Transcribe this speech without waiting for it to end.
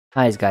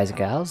Hi guys and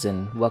gals,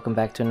 and welcome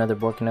back to another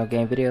Board No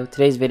Game video.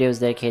 Today's video is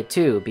dedicated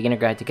to Beginner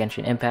Guide to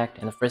Genshin Impact,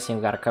 and the first thing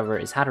we gotta cover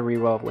is how to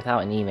reroll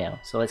without an email,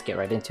 so let's get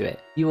right into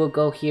it. You will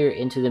go here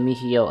into the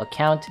Mihiyo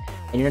account,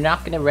 and you're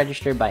not going to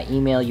register by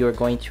email, you are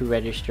going to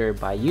register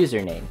by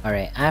username.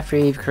 Alright, after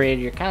you've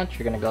created your account,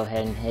 you're going to go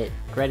ahead and hit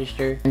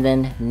register, and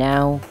then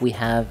now we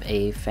have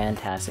a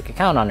fantastic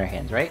account on our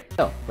hands, right?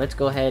 So let's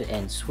go ahead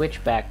and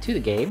switch back to the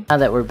game. Now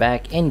that we're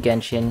back in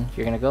Genshin,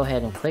 you're going to go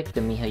ahead and click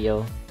the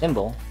Mihiyo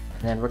symbol,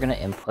 and then we're going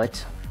to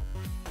input.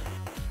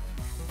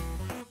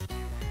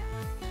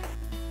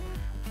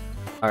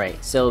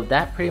 Alright, so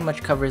that pretty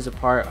much covers the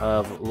part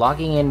of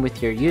logging in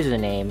with your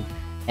username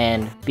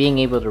and being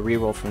able to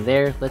reroll from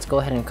there. Let's go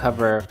ahead and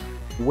cover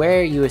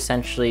where you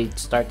essentially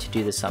start to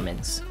do the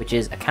summons, which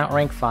is account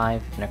rank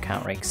 5 and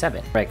account rank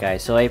 7. Right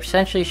guys, so I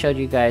essentially showed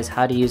you guys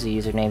how to use a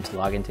username to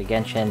log into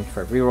Genshin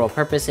for reroll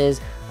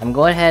purposes. I'm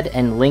going ahead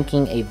and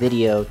linking a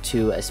video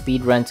to a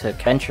speedrun to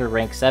Adventure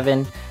rank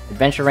 7.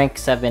 Adventure rank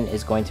 7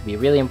 is going to be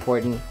really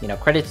important. You know,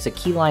 credits to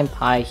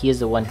KiLimePie, he is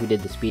the one who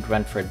did the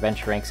speedrun for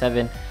Adventure rank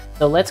 7.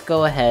 So let's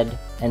go ahead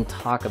and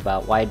talk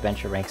about why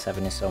Adventure rank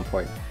 7 is so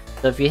important.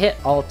 So if you hit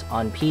Alt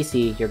on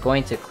PC, you're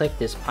going to click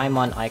this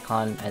Paimon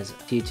icon as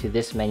due to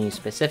this menu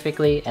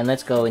specifically, and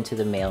let's go into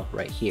the mail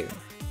right here.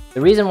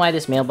 The reason why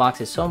this mailbox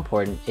is so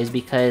important is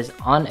because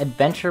on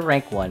Adventure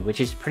rank 1,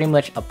 which is pretty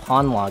much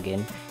upon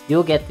login,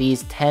 you'll get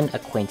these 10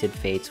 acquainted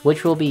fates,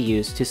 which will be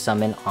used to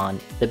summon on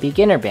the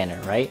beginner banner,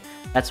 right?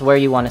 That's where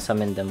you want to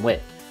summon them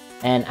with.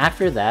 And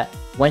after that,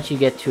 once you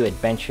get to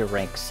Adventure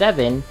rank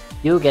 7,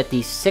 you'll get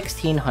these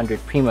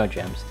 1600 Primo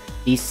Gems.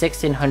 These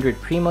 1600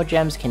 Primo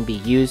Gems can be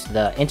used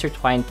the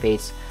Intertwined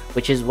Fates,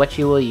 which is what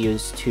you will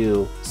use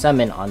to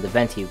summon on the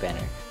Venti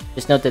banner.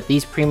 Just note that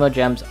these Primo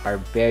Gems are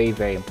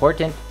very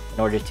important in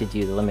order to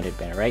do the limited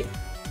banner, right?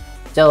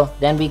 So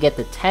then we get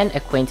the 10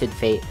 Acquainted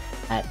Fate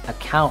at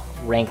account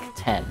rank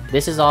 10.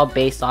 This is all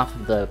based off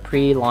of the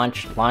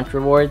pre-launch launch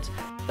rewards,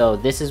 so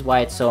this is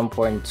why it's so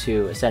important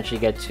to essentially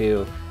get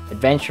to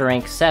Adventure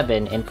rank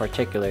 7 in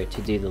particular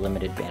to do the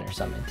limited banner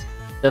summons.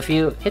 So if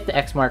you hit the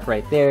X mark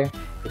right there,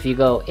 if you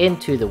go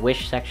into the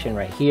wish section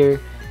right here,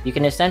 you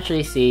can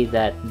essentially see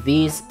that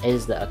these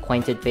is the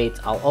acquainted fates.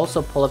 I'll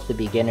also pull up the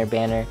beginner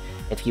banner.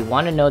 If you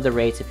want to know the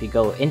rates, if you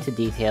go into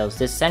details,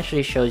 this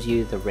essentially shows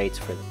you the rates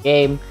for the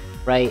game,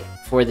 right?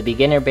 For the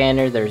beginner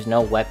banner, there's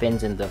no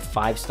weapons in the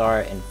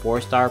 5-star and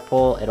 4-star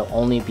pull. It'll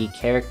only be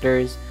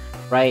characters,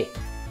 right?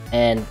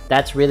 And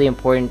that's really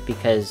important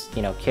because,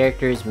 you know,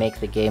 characters make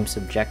the game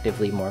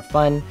subjectively more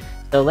fun.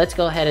 So let's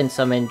go ahead and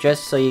summon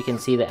just so you can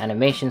see the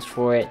animations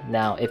for it.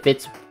 Now, if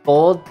it's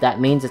bold, that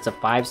means it's a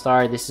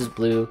 5-star. This is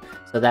blue,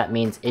 so that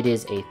means it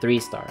is a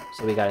 3-star.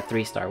 So we got a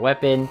 3-star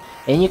weapon.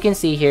 And you can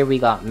see here we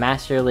got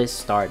Masterless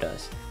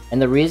Stardust. And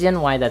the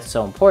reason why that's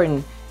so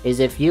important is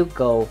if you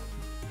go,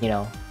 you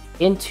know,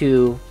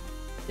 into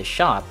the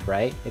shop,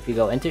 right? If you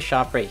go into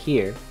shop right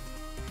here,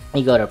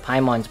 you go to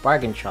Paimon's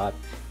Bargain Shop,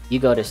 you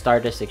go to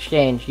Stardust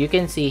Exchange, you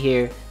can see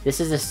here, this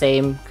is the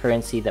same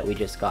currency that we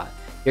just got.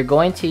 You're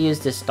going to use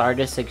the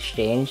Stardust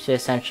Exchange to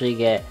essentially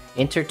get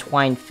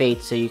Intertwined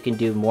Fates so you can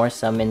do more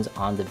summons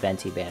on the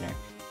Venti banner.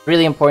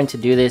 Really important to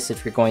do this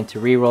if you're going to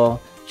reroll,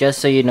 just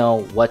so you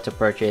know what to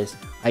purchase.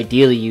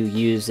 Ideally, you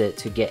use it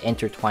to get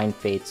Intertwined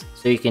Fates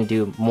so you can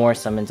do more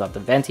summons on the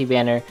Venti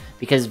banner,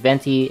 because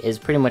Venti is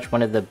pretty much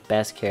one of the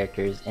best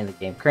characters in the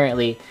game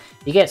currently.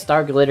 You get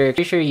Star Glitter.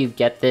 Pretty sure you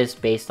get this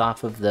based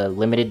off of the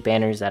limited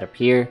banners that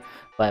appear,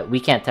 but we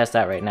can't test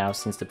that right now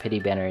since the pity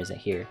banner isn't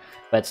here.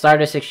 But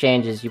Stardust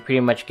Exchanges, you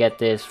pretty much get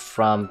this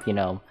from, you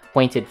know,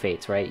 Acquainted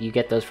Fates, right? You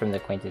get those from the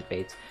Acquainted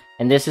Fates.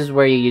 And this is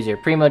where you use your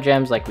Primo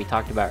Gems like we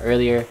talked about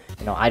earlier.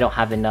 You know, I don't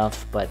have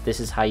enough, but this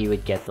is how you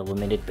would get the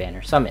limited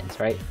banner summons,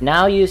 right?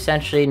 Now you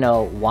essentially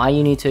know why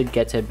you need to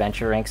get to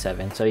Adventure rank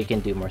 7 so you can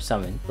do more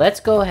summon.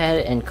 Let's go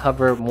ahead and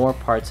cover more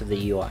parts of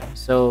the UI.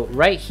 So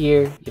right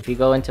here, if you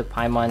go into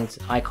Paimon's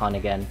icon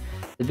again,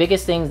 the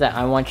biggest things that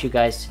I want you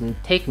guys to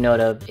take note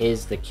of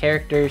is the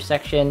character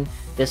section.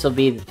 This will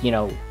be, you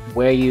know,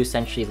 where you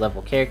essentially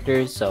level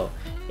characters. So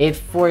if,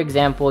 for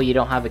example, you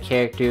don't have a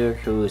character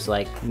who's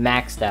like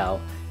maxed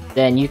out,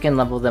 then you can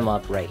level them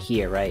up right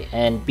here, right?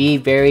 And be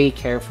very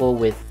careful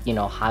with, you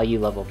know, how you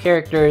level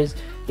characters.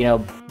 You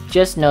know,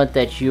 just note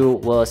that you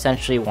will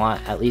essentially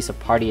want at least a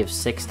party of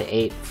 6 to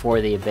 8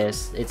 for the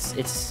Abyss.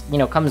 It's you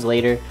know, comes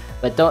later,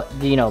 but don't,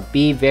 you know,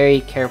 be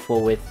very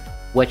careful with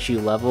what you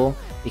level,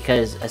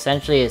 because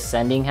essentially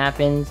ascending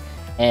happens,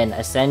 and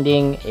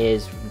ascending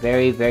is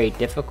very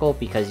difficult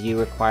because you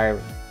require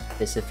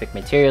specific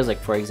materials. Like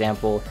for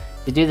example,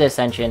 to do the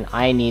ascension,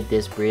 I need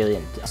this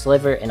brilliant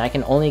sliver, and I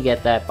can only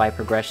get that by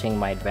progressing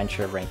my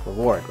adventure rank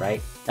reward,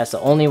 right? That's the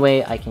only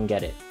way I can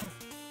get it.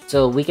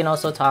 So we can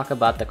also talk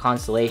about the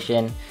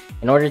constellation.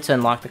 In order to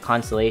unlock the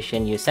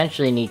constellation, you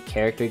essentially need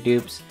character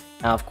dupes.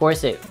 Now, of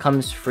course, it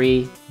comes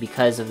free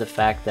because of the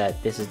fact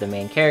that this is the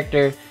main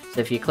character. So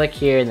if you click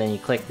here and then you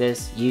click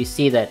this, you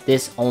see that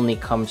this only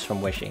comes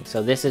from wishing.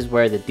 So this is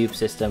where the dupe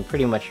system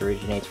pretty much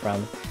originates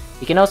from.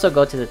 You can also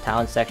go to the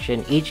talent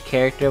section. Each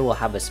character will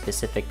have a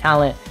specific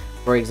talent.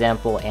 For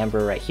example,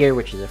 Amber right here,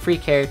 which is a free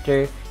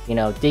character, you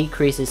know,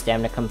 decreases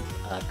stamina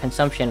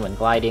consumption when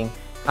gliding.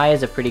 Kai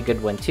is a pretty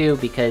good one too,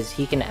 because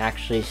he can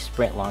actually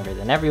sprint longer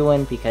than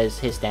everyone because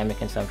his stamina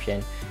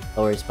consumption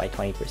lowers by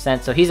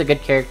 20%. So he's a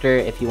good character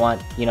if you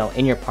want, you know,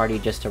 in your party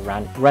just to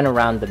run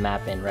around the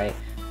map in, right?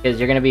 Because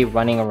you're going to be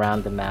running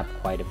around the map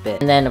quite a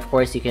bit. And then of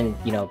course you can,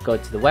 you know, go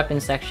to the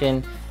weapons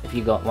section if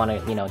you want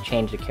to, you know,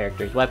 change the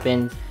character's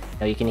weapons. You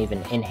know, you can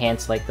even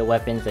enhance like the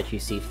weapons that you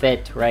see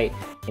fit, right?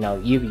 You know,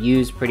 you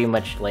use pretty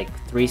much like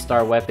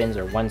 3-star weapons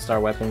or 1-star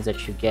weapons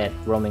that you get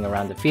roaming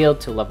around the field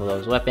to level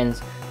those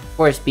weapons. Of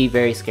course, be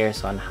very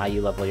scarce on how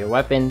you level your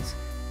weapons.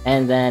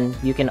 And then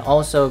you can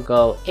also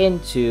go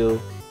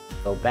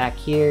back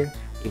here,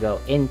 you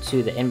go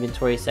into the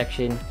inventory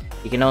section.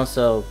 You can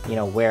also, you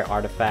know, wear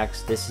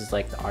artifacts. This is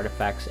like the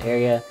artifacts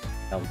area.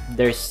 You know,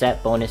 there's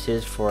set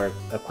bonuses for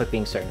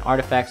equipping certain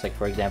artifacts, like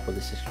for example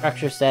this is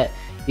structure set.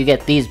 You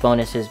get these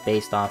bonuses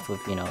based off of,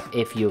 you know,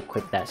 if you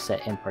equip that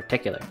set in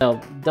particular. So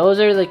those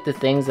are like the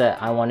things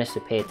that I want us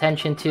to pay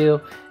attention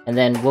to, and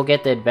then we'll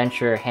get the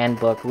adventure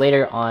handbook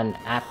later on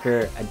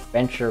after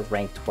adventure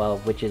rank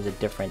 12, which is a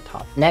different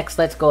topic. Next,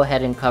 let's go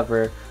ahead and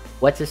cover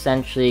what's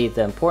essentially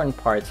the important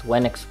parts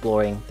when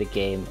exploring the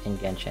game in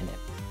Genshin Impact.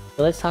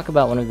 So let's talk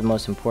about one of the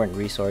most important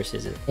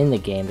resources in the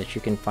game that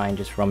you can find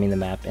just roaming the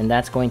map, and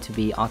that's going to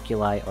be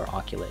Oculi or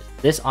Oculus.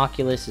 This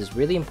Oculus is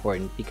really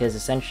important because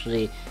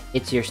essentially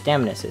it's your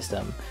stamina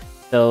system.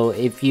 So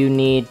if you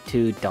need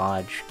to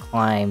dodge,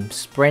 climb,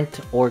 sprint,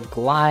 or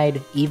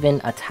glide, even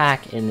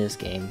attack in this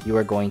game, you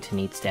are going to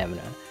need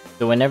stamina.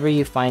 So whenever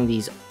you find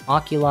these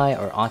Oculi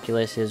or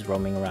Oculuses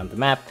roaming around the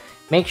map,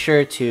 make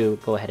sure to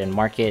go ahead and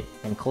mark it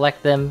and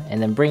collect them,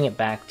 and then bring it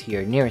back to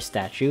your nearest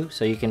statue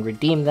so you can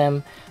redeem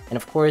them. And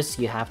of course,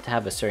 you have to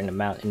have a certain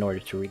amount in order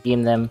to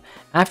redeem them.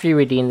 After you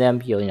redeem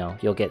them,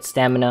 you'll get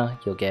stamina,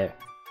 you'll get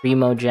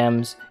primo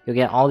gems, you'll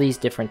get all these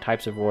different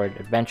types of reward,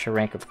 adventure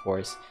rank of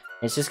course.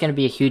 It's just going to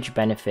be a huge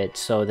benefit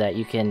so that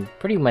you can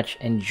pretty much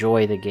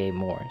enjoy the game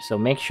more. So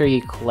make sure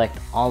you collect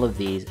all of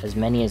these, as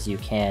many as you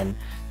can,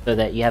 so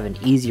that you have an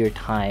easier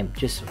time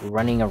just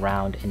running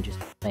around and just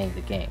playing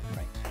the game,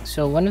 right?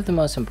 So one of the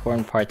most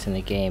important parts in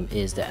the game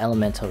is the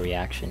elemental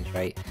reactions,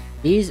 right?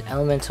 These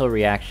elemental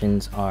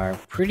reactions are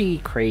pretty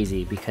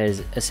crazy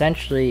because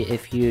essentially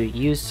if you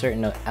use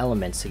certain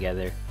elements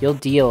together, you'll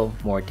deal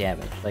more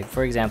damage. Like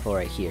for example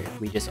right here,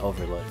 we just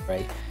overload,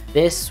 right?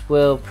 This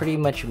will pretty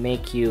much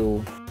make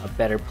you a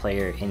better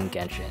player in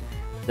Genshin.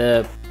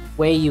 The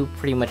way you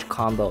pretty much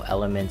combo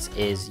elements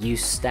is you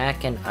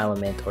stack an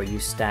element or you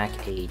stack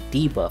a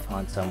debuff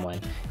on someone,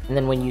 and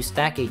then when you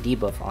stack a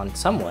debuff on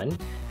someone,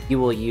 you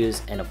will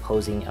use an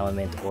opposing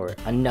element or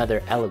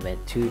another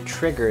element to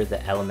trigger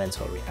the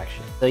elemental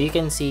reaction. So you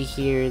can see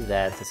here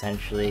that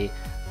essentially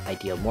I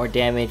deal more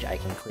damage, I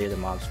can clear the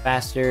mobs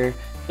faster,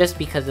 just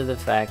because of the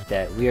fact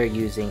that we are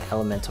using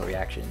elemental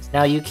reactions.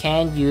 Now you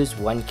can use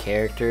one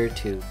character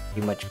to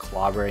pretty much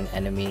clobber an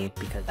enemy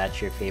because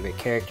that's your favorite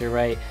character,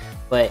 right?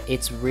 But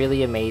it's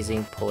really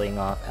amazing pulling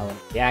off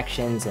elemental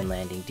reactions and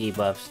landing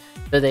debuffs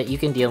so that you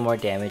can deal more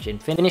damage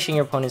and finishing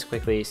your opponents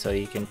quickly so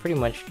you can pretty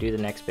much do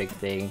the next big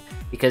thing,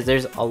 because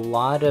there's a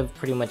lot of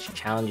pretty much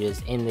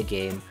challenges in the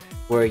game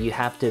where you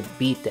have to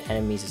beat the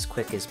enemies as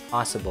quick as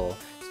possible.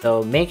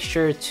 So make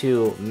sure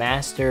to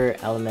master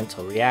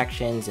elemental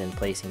reactions and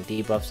placing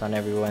debuffs on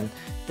everyone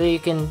so you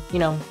can,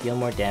 deal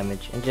more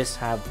damage and just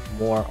have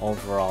more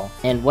overall.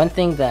 And one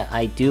thing that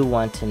I do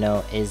want to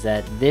know is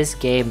that this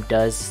game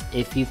does,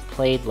 if you've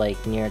played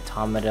like Nier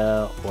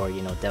Automata or,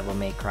 Devil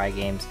May Cry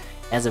games,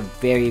 it has a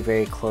very,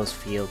 very close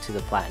feel to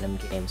the Platinum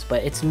games,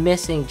 but it's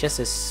missing just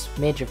a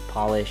smidge of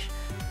polish.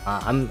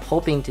 I'm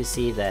hoping to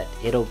see that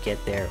it'll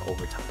get there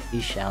over time.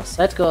 We shall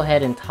see. Let's go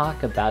ahead and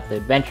talk about the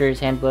Adventurer's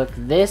Handbook.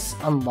 This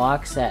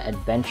unlocks at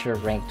Adventure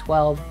rank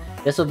 12.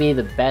 This will be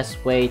the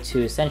best way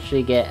to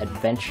essentially get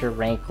Adventure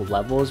rank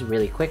levels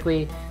really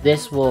quickly.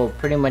 This will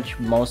pretty much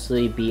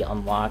mostly be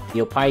unlocked.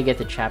 You'll probably get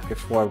to Chapter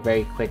 4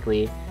 very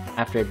quickly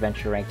after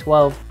Adventure rank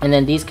 12. And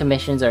then these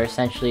commissions are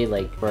essentially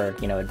like for,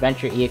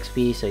 Adventure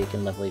EXP, so you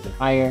can level even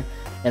higher.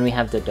 Then we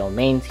have the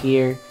domains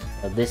here.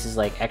 So this is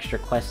like extra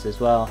quests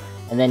as well.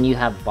 And then you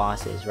have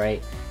bosses,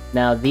 right?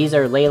 Now these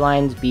are ley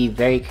lines. Be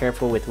very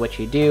careful with what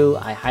you do.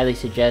 I highly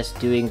suggest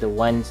doing the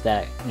ones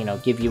that,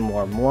 give you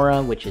more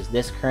Mora, which is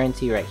this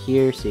currency right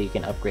here, so you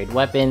can upgrade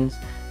weapons.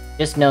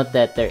 Just note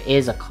that there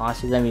is a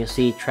cost to them. You'll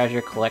see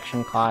treasure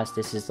collection cost.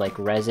 This is like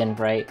resin,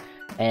 right?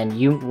 And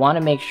you want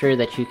to make sure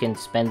that you can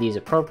spend these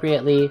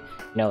appropriately.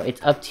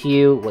 It's up to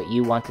you what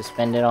you want to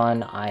spend it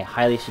on. I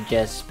highly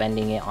suggest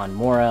spending it on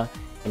Mora.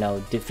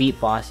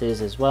 Defeat bosses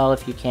as well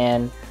if you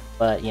can.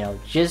 But,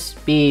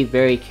 just be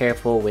very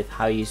careful with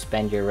how you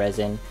spend your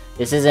resin.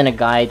 This isn't a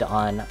guide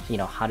on,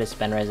 how to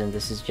spend resin.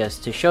 This is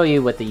just to show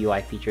you what the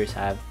UI features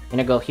have. I'm going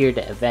to go here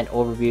to event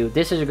overview.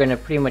 This is going to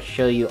pretty much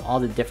show you all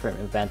the different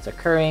events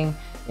occurring.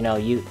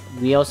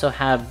 We also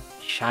have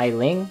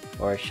Xiaoling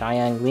or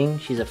Xiang Ling.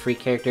 She's a free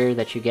character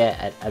that you get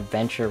at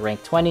Adventure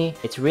rank 20.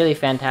 It's really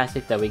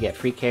fantastic that we get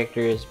free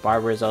characters.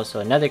 Barbara is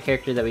also another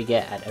character that we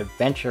get at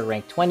Adventure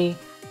rank 20.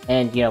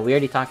 And you know, we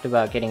already talked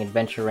about getting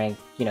adventure rank.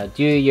 You know,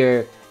 do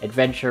your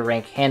adventure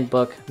rank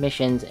handbook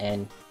missions,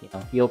 and you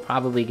know, you'll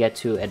probably get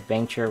to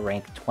adventure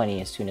rank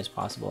 20 as soon as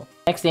possible.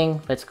 Next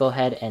thing, let's go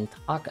ahead and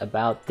talk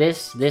about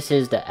this. This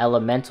is the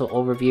elemental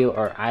overview,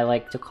 or I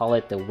like to call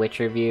it the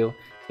Witcher view.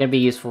 It's gonna be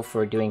useful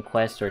for doing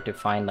quests or to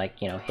find,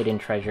 like, you know, hidden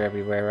treasure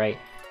everywhere, right?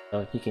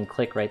 So you can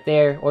click right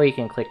there, or you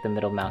can click the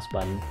middle mouse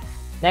button.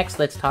 Next,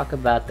 let's talk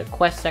about the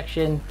quest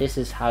section. This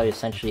is how you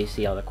essentially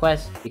see all the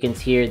quests. You can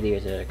see here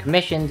there's a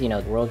commissions, you know,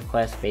 the world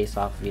quest based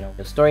off of, you know,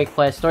 the story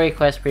quest. Story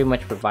quests pretty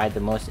much provide the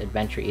most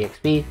adventure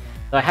EXP.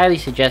 So I highly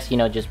suggest, you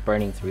know, just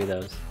burning through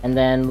those. And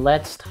then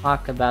let's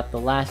talk about the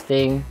last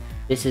thing.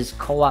 This is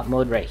co-op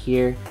mode right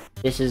here.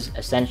 This is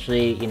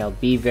essentially, you know,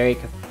 be very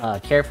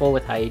careful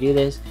with how you do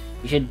this.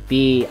 You should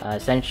be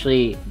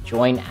essentially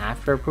join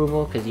after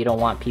approval, because you don't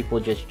want people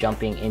just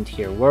jumping into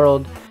your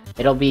world.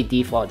 It'll be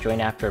default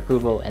join after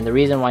approval, and the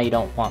reason why you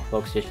don't want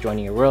folks just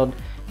joining your world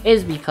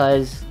is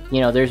because,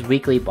 you know, there's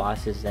weekly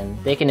bosses and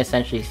they can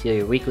essentially steal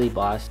your weekly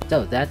boss.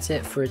 So that's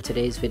it for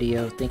today's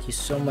video. Thank you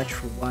so much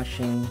for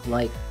watching.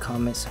 Like,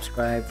 comment,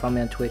 subscribe, follow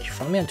me on Twitch,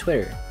 follow me on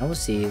Twitter, and we'll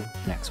see you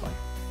next one.